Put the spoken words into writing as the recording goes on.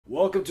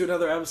Welcome to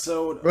another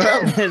episode.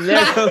 Well,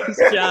 There goes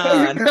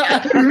John.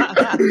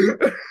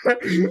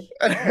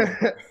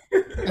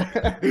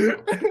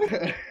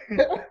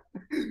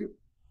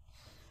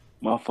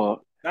 My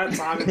fault. That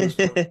timing was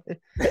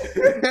perfect.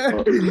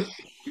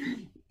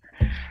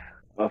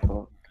 My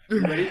fault.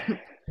 You ready?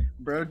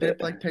 Bro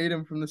dipped like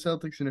Tatum from the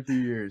Celtics in a few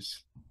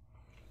years.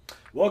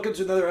 Welcome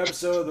to another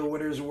episode of the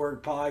Winners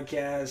Work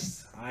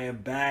Podcast. I am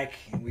back,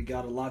 and we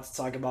got a lot to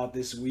talk about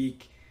this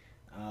week.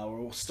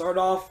 We'll start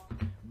off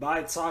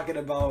by talking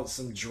about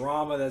some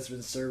drama that's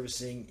been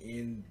surfacing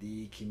in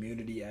the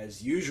community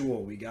as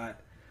usual. We got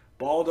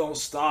Ball Don't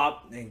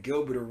Stop and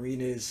Gilbert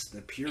Arenas,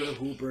 the Pure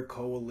Hooper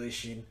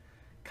Coalition,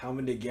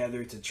 coming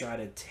together to try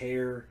to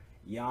tear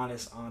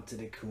Giannis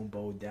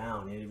Antetokounmpo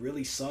down. And it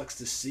really sucks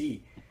to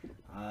see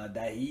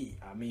that he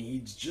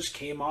just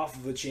came off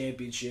of a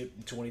championship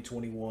in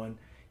 2021.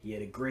 He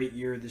had a great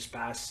year this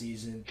past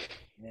season,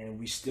 and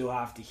we still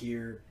have to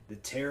hear the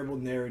terrible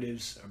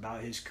narratives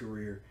about his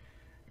career.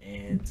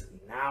 And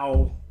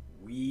now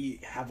we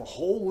have a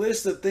whole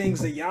list of things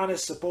that Giannis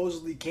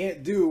supposedly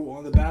can't do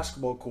on the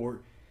basketball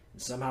court,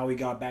 and somehow he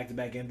got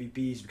back-to-back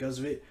MVPs because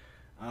of it.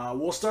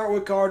 We'll start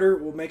with Carter.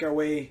 We'll make our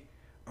way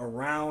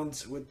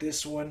around with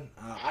this one.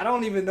 I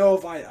don't even know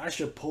if I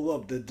should pull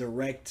up the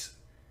direct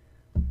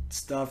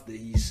stuff that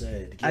he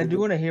said. I do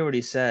want to hear what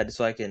he said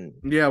so I can.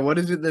 Yeah, what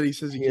is it that he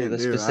says he Yeah, can't the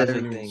do? I specific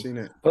haven't even thing. seen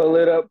it. Pull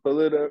it up.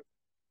 Pull it up.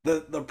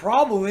 The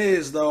problem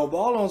is, though,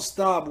 Ball Don't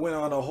Stop went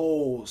on a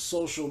whole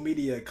social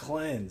media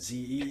cleanse.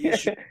 He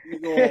issued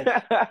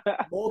a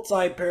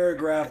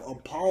multi-paragraph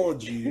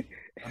apology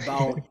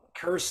about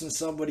cursing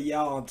somebody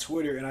out on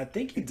Twitter, and I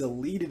think he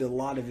deleted a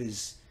lot of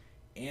his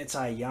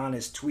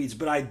anti-Giannis tweets.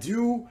 But I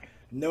do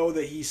know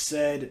that he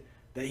said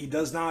that he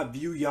does not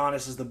view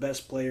Giannis as the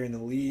best player in the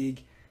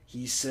league.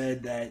 He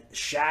said that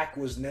Shaq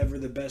was never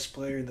the best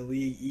player in the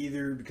league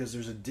either because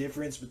there's a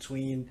difference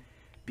between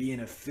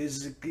being a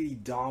physically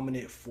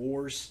dominant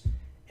force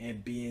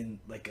and being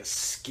like a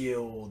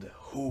skilled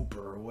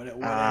hooper,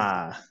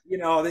 whatever. You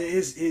know,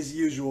 his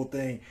usual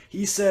thing.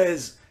 He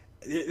says,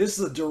 this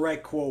is a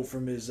direct quote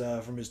from his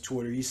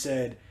Twitter. He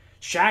said,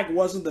 Shaq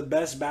wasn't the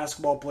best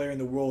basketball player in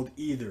the world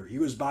either. He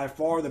was by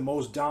far the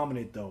most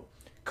dominant though.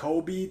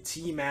 Kobe,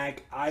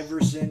 T-Mac,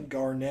 Iverson,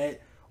 Garnett,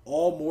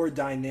 all more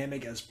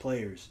dynamic as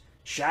players.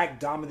 Shaq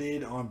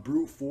dominated on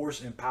brute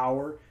force and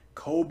power.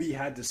 Kobe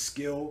had the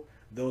skill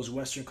those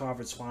Western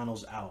Conference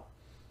Finals out.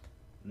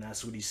 And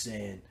that's what he's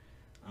saying.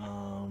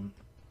 And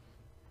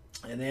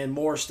then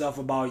more stuff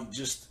about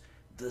just,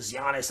 does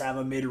Giannis have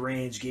a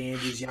mid-range game?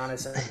 Does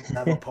Giannis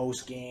have a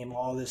post game?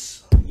 All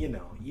this, you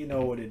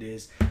know what it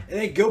is. And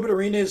then Gilbert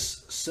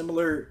Arenas,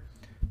 similar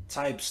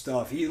type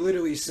stuff. He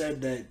literally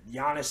said that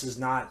Giannis has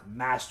not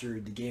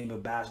mastered the game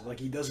of basketball. Like,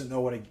 he doesn't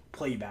know how to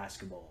play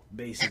basketball,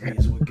 basically,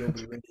 is what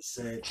Gilbert Arenas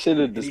said. Should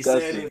have And he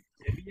discussed said it.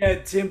 if he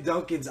had Tim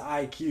Duncan's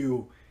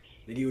IQ,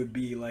 that he would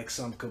be like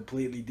some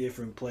completely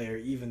different player,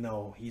 even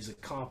though he's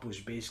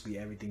accomplished basically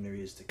everything there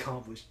is to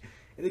accomplish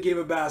in the game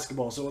of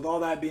basketball. So with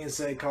all that being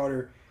said,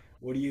 Carter,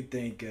 what do you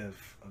think of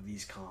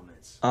these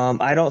comments?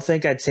 I don't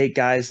think I'd take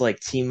guys like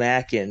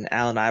T-Mac and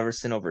Allen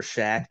Iverson over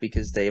Shaq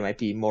because they might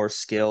be more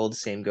skilled.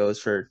 Same goes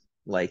for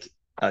like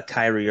a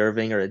Kyrie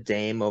Irving or a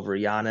Dame over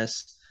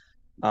Giannis.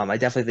 I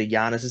definitely think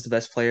Giannis is the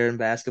best player in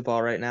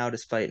basketball right now,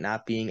 despite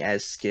not being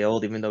as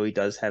skilled, even though he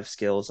does have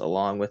skills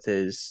along with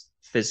his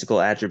physical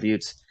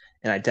attributes.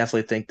 And I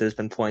definitely think there's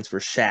been points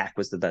where Shaq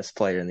was the best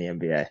player in the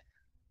NBA.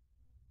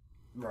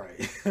 Right.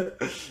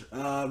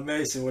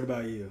 Mason, what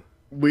about you?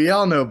 We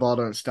all know Ball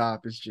Don't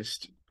Stop is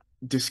just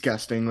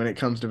disgusting when it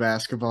comes to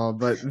basketball,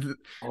 but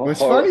what's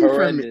funny for me,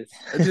 Horrendous.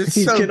 just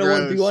He's so gonna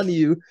gross. 1v1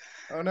 you.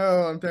 Oh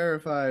no, I'm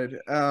terrified.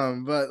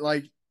 But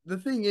like the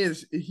thing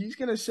is, he's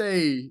gonna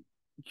say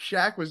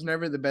Shaq was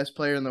never the best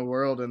player in the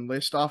world and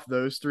list off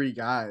those three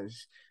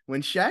guys.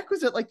 When Shaq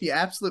was at like the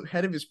absolute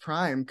head of his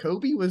prime,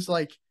 Kobe was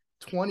like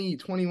 20,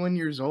 21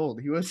 years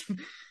old. He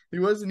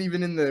wasn't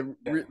even in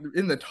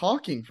the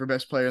talking for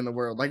best player in the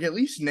world. Like, at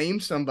least name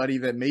somebody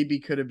that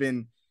maybe could have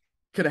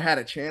had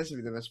a chance to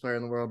be the best player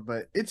in the world.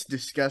 But it's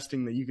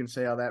disgusting that you can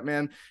say all that,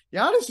 man.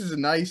 Giannis is a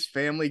nice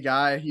family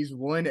guy. He's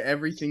won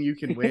everything you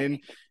can win.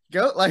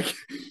 Go, like,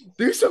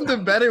 do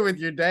something better with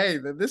your day.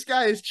 This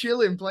guy is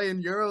chilling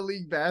playing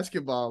EuroLeague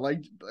basketball.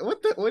 Like,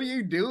 what are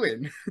you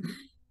doing?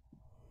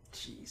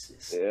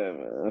 Jesus. Yeah,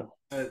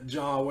 man.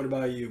 John, what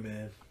about you,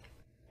 man?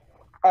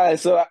 All right,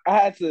 so I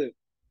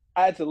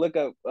had to look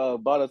up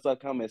Bottle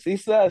comments. He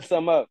set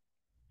some up.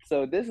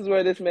 So this is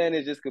where this man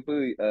is just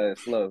completely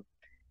slow.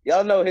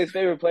 Y'all know his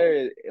favorite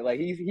player, like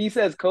he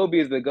says Kobe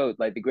is the GOAT,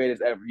 like the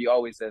greatest ever. He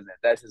always says that.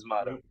 That's his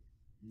motto.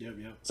 Yep.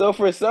 So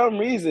for some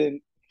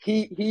reason,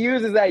 he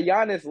uses that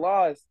Giannis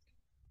lost,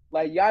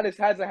 like Giannis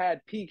hasn't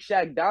had peak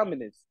Shaq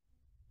dominance.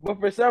 But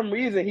for some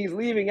reason, he's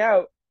leaving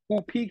out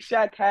who peak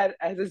Shaq had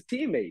as his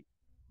teammate.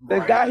 The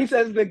Right. guy he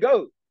says is the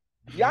GOAT.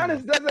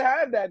 Giannis doesn't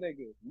have that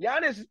nigga.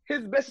 Giannis,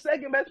 his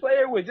second best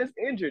player was just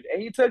injured,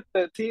 and he took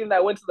the team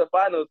that went to the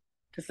finals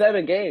to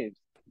 7 games.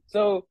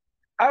 So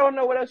I don't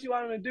know what else you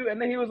want him to do.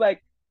 And then he was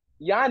like,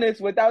 Giannis,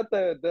 without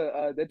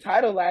the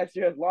title last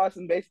year, has lost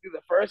in basically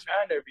the first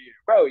round every year.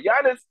 Bro,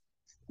 Giannis,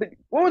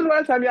 when was the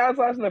last time Giannis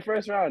lost in the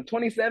first round?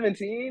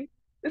 2017?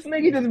 This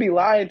nigga just be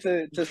lying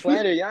to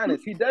slander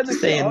Giannis. He does this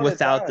shit Saying all the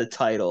without the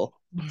time. title.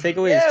 Take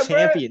away Yeah, his bro.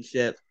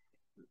 championship.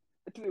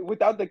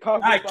 Without the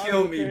conference That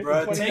killed me,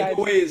 bro. Take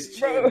away his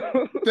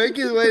bro. Take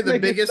away the Nigga's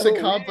biggest so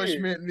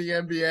accomplishment in the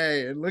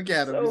NBA, and look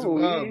at him. He's a So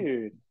bum.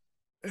 weird.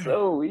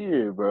 So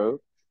weird, bro.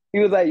 He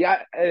was like,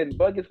 yeah, and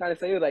Buckets kind of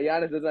saying, he was like,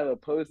 Giannis doesn't have a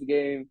post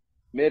game,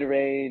 mid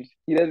range.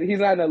 He's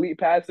not an elite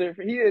passer.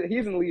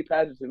 He's an elite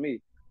passer to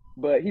me,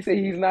 but he said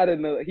he's not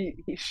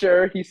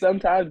he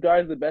sometimes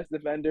guards the best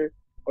defender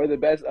or the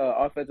best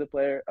offensive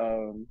player.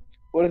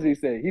 What does he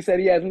say? He said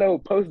he has no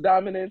post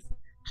dominance,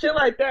 shit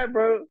like that,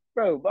 bro.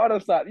 Bro, ball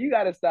don't stop. You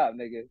gotta stop,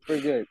 nigga, for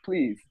good,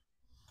 please.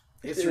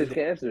 This It's shit is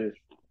ridiculous. cancerous.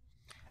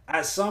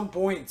 At some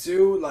point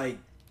too, like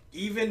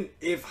even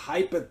if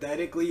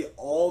hypothetically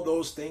all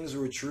those things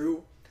were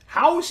true,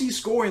 how is he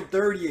scoring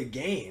 30 a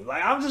game?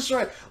 Like I'm just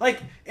trying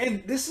like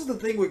and this is the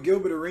thing with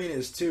Gilbert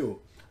Arenas too.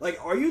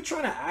 Like, are you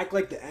trying to act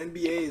like the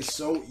NBA is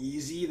so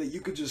easy that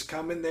you could just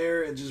come in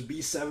there and just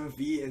be 7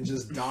 feet and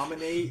just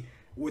dominate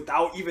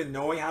without even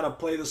knowing how to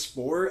play the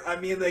sport? I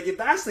mean, like if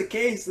that's the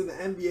case, then the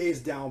NBA is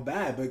down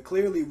bad. But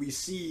clearly we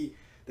see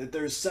that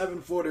there's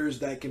 7-footers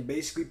that can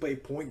basically play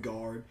point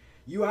guard.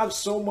 You have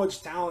so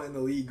much talent in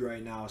the league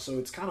right now, so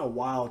it's kind of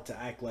wild to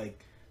act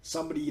like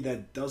somebody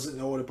that doesn't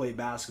know how to play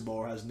basketball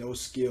or has no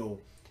skill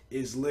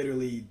is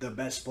literally the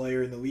best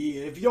player in the league.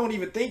 And if you don't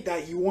even think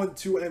that, he won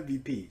 2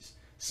 MVPs.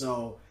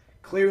 So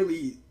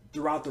clearly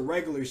throughout the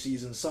regular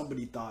season,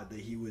 somebody thought that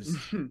he was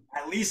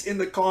at least in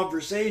the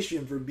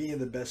conversation for being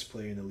the best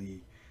player in the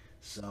league.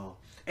 So,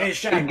 and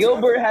Shaq,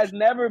 Gilbert has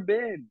never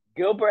been.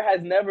 Gilbert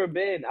has never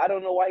been. I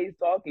don't know why he's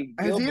talking.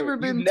 Has he ever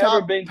been you've never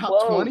top been top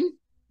close. 20?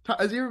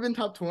 Has he ever been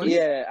top 20?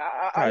 Yeah,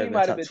 Probably he been might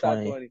have top been top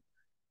 20. 20.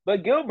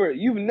 But Gilbert,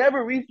 you've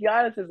never reached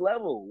Giannis's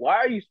level. Why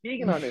are you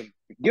speaking on him?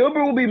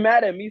 Gilbert will be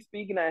mad at me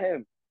speaking at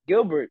him.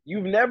 Gilbert,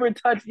 you've never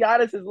touched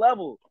Giannis's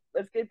level.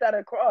 Let's get that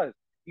across.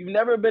 You've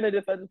never been a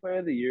defensive player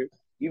of the year.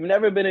 You've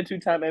never been a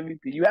 2-time MVP.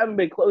 You haven't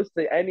been close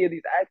to any of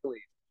these accolades.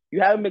 You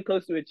haven't been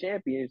close to a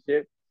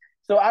championship.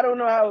 So I don't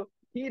know how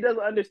he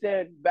doesn't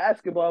understand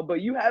basketball,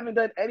 but you haven't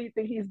done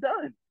anything he's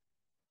done.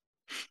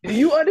 Do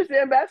you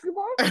understand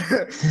basketball?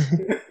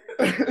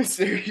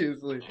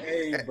 Seriously.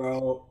 hey,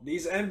 bro,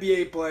 these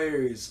NBA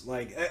players,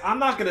 like, I'm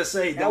not gonna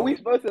say. How are we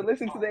supposed to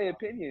listen to their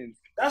opinions?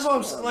 That's what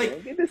I'm saying. Like, bro.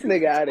 Get this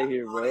nigga out of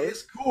here, bro.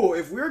 It's cool.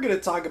 If we're gonna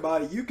talk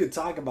about it, you could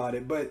talk about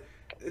it, but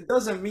it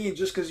doesn't mean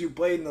just because you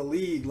played in the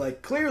league.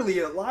 Like, clearly,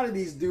 a lot of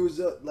these dudes,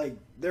 like,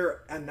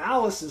 their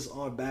analysis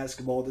on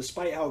basketball,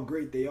 despite how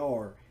great they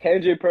are,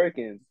 Kendrick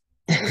Perkins.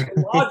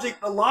 the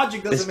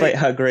logic doesn't Despite make.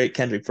 how great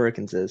Kendrick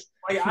Perkins is.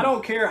 Like, I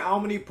don't care how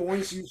many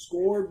points you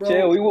scored, bro.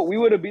 Chill, we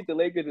would have beat the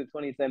Lakers in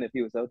 2010 if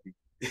he was healthy.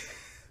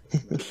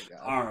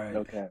 All right.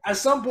 Okay. At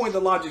some point, the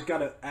logic got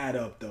to add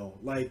up, though.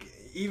 Like,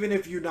 even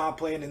if you're not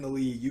playing in the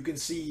league, you can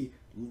see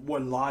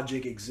when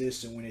logic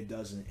exists and when it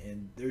doesn't,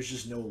 and there's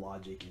just no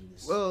logic in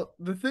this. Well,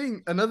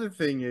 another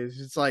thing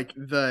is, it's like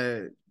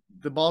the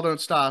ball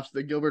don't stop,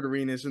 the Gilbert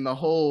Arenas, and the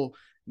whole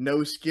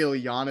no skill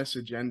Giannis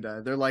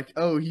agenda. They're like,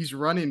 oh, he's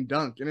run and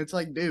dunk, and it's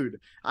like,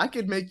 dude, I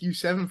could make you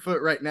 7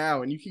 foot right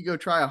now, and you could go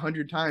try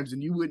 100 times,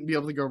 and you wouldn't be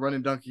able to go run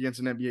and dunk against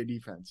an NBA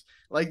defense.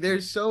 Like,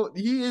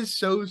 he is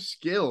so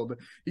skilled.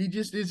 He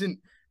just isn't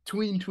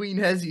tween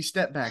hezzy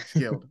step back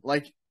skilled.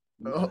 Like,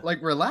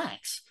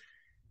 relax.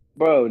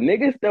 Bro,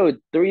 niggas throw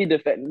 3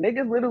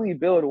 niggas literally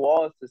build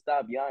walls to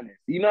stop Giannis.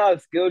 You know how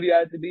skilled you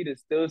have to be to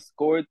still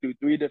score through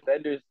 3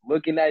 defenders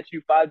looking at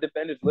you, 5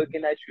 defenders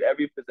looking at you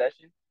every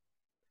possession?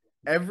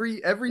 Every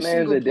Man's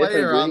single a different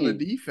player on the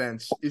breed.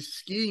 defense is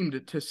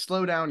schemed to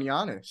slow down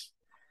Giannis.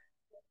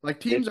 Like,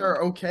 teams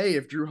are okay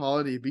if Drew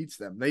Holiday beats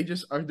them. They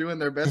just are doing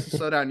their best to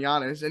slow down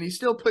Giannis, and he's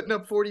still putting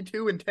up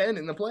 42 and 10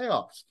 in the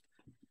playoffs.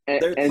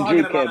 They're And talking Drew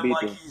about can't him beat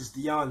like them. he's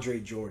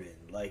DeAndre Jordan.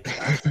 Like,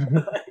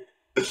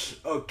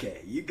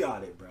 okay, you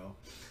got it, bro.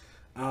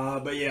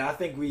 But yeah, I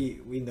think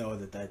we know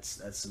that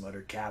that's some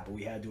utter cap, but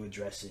we had to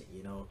address it,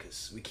 you know,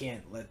 because we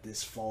can't let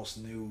this false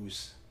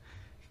news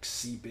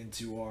seep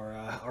into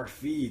our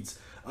feeds.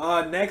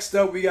 Next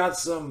up, we got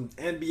some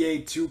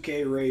NBA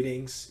 2K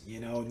ratings. You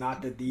know,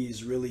 not that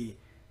these really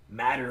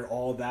matter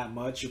all that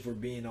much if we're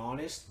being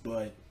honest,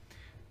 but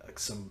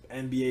some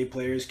NBA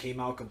players came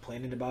out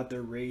complaining about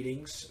their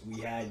ratings.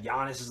 We had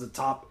Giannis as the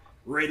top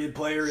rated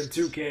player in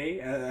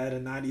 2K at a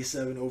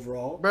 97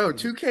 overall. Bro,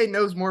 2K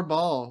knows more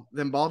ball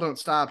than Ball Don't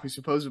Stop, who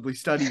supposedly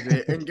studies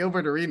it, and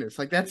Gilbert Arenas.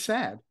 Like, that's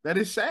sad. That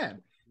is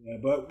sad. Yeah,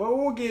 but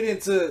we'll get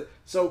into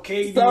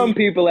KD. Some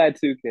people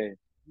at 2K.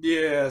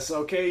 Yeah,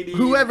 so KD.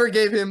 Whoever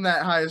gave him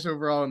that highest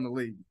overall in the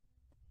league.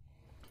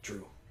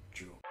 True.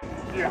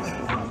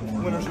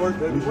 Yeah. Winners work,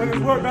 baby. Winners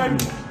work, baby.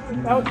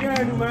 That was the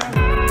angle,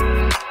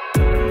 man.